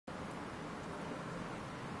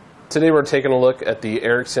Today we're taking a look at the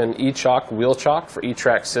Erickson E-Chock Wheel Chock for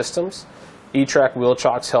E-Track systems. E-Track Wheel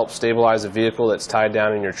Chocks help stabilize a vehicle that's tied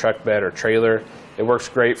down in your truck bed or trailer. It works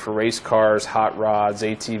great for race cars, hot rods,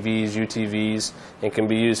 ATVs, UTVs, and can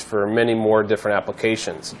be used for many more different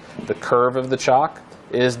applications. The curve of the chock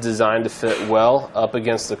is designed to fit well up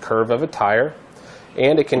against the curve of a tire,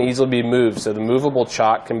 and it can easily be moved, so the movable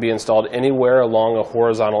chock can be installed anywhere along a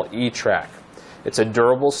horizontal E-track. It's a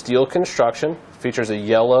durable steel construction, features a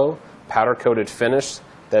yellow powder-coated finish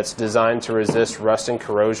that's designed to resist rust and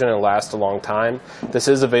corrosion and last a long time. This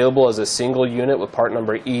is available as a single unit with part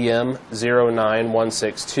number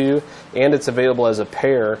EM09162, and it's available as a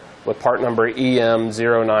pair with part number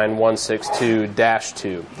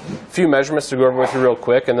EM09162-2. A few measurements to go over with you real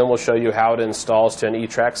quick, and then we'll show you how it installs to an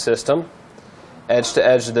E-Track system. Edge to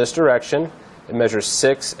edge this direction, it measures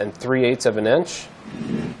 6 3/8 of an inch.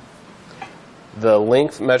 The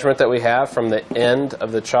length measurement that we have from the end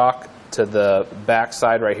of the chock to the back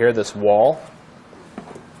side right here, this wall,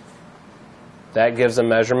 that gives a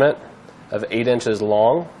measurement of 8 inches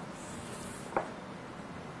long.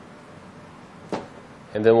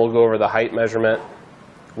 And then we'll go over the height measurement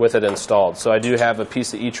with it installed. So I do have a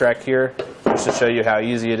piece of E-Track here just to show you how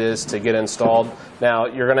easy it is to get installed. Now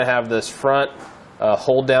you're going to have this front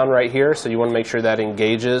hold down right here, so you want to make sure that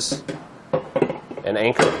engages an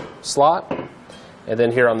anchor slot. And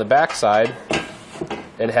then here on the back side,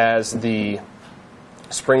 it has the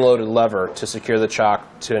spring-loaded lever to secure the chock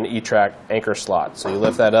to an E-Track anchor slot. So you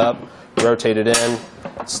lift that up, rotate it in,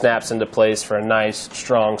 it snaps into place for a nice,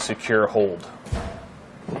 strong, secure hold.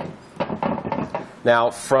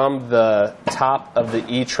 Now from the top of the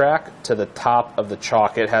E-Track to the top of the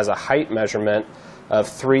chock, it has a height measurement of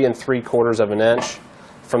 3 3/4 of an inch.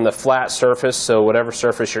 From the flat surface, so whatever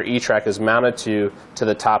surface your E-Track is mounted to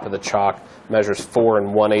the top of the chock, measures 4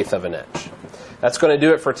 1/8 of an inch. That's going to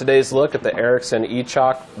do it for today's look at the Erickson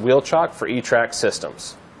E-Chock Wheel Chock for E-Track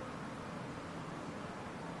systems.